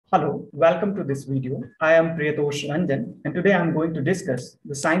Hello, welcome to this video. I am Priyatosh Ranjan and today I am going to discuss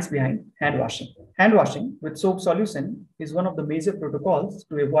the science behind hand washing. Hand washing with soap solution is one of the major protocols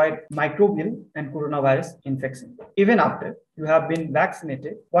to avoid microbial and coronavirus infection. Even after you have been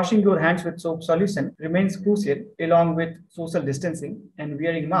vaccinated, washing your hands with soap solution remains crucial along with social distancing and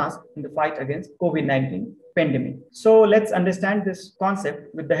wearing masks in the fight against COVID-19 pandemic. So let's understand this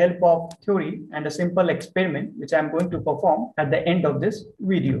concept with the help of theory and a simple experiment which I'm going to perform at the end of this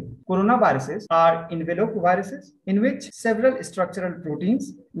video. Coronaviruses are envelope viruses in which several structural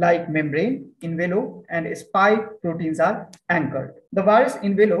proteins like membrane, envelope, and spike proteins are anchored. The virus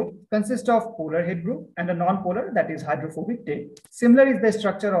envelope consists of polar head group and a non-polar, that is hydrophobic tail. Similar is the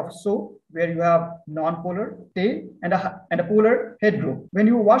structure of soap, where you have non-polar tail and a polar head group. When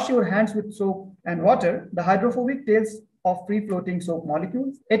you wash your hands with soap and water, the hydrophobic tails of free-floating soap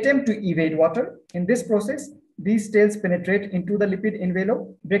molecules attempt to evade water. In this process, these tails penetrate into the lipid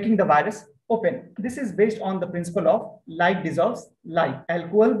envelope, breaking the virus open. This is based on the principle of like dissolves like.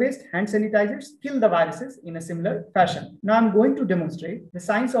 Alcohol-based hand sanitizers kill the viruses in a similar fashion. Now I'm going to demonstrate the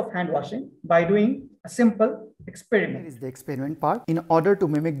science of hand washing by doing a simple experiment. Here is the experiment part. In order to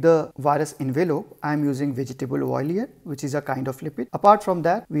mimic the virus envelope, I am using vegetable oil here, which is a kind of lipid. Apart from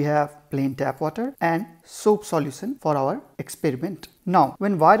that, we have plain tap water and soap solution for our experiment. Now,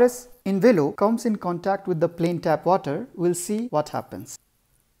 when virus envelope comes in contact with the plain tap water, we'll see what happens.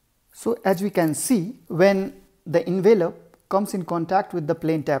 So as we can see, when the envelope comes in contact with the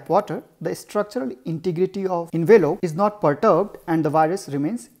plain tap water, the structural integrity of envelope is not perturbed and the virus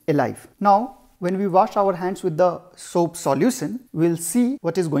remains alive. Now, when we wash our hands with the soap solution, we'll see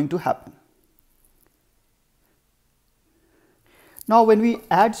what is going to happen. Now, when we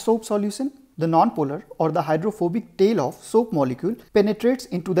add soap solution, the non-polar or the hydrophobic tail of soap molecule penetrates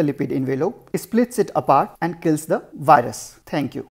into the lipid envelope, splits it apart and kills the virus. Thank you.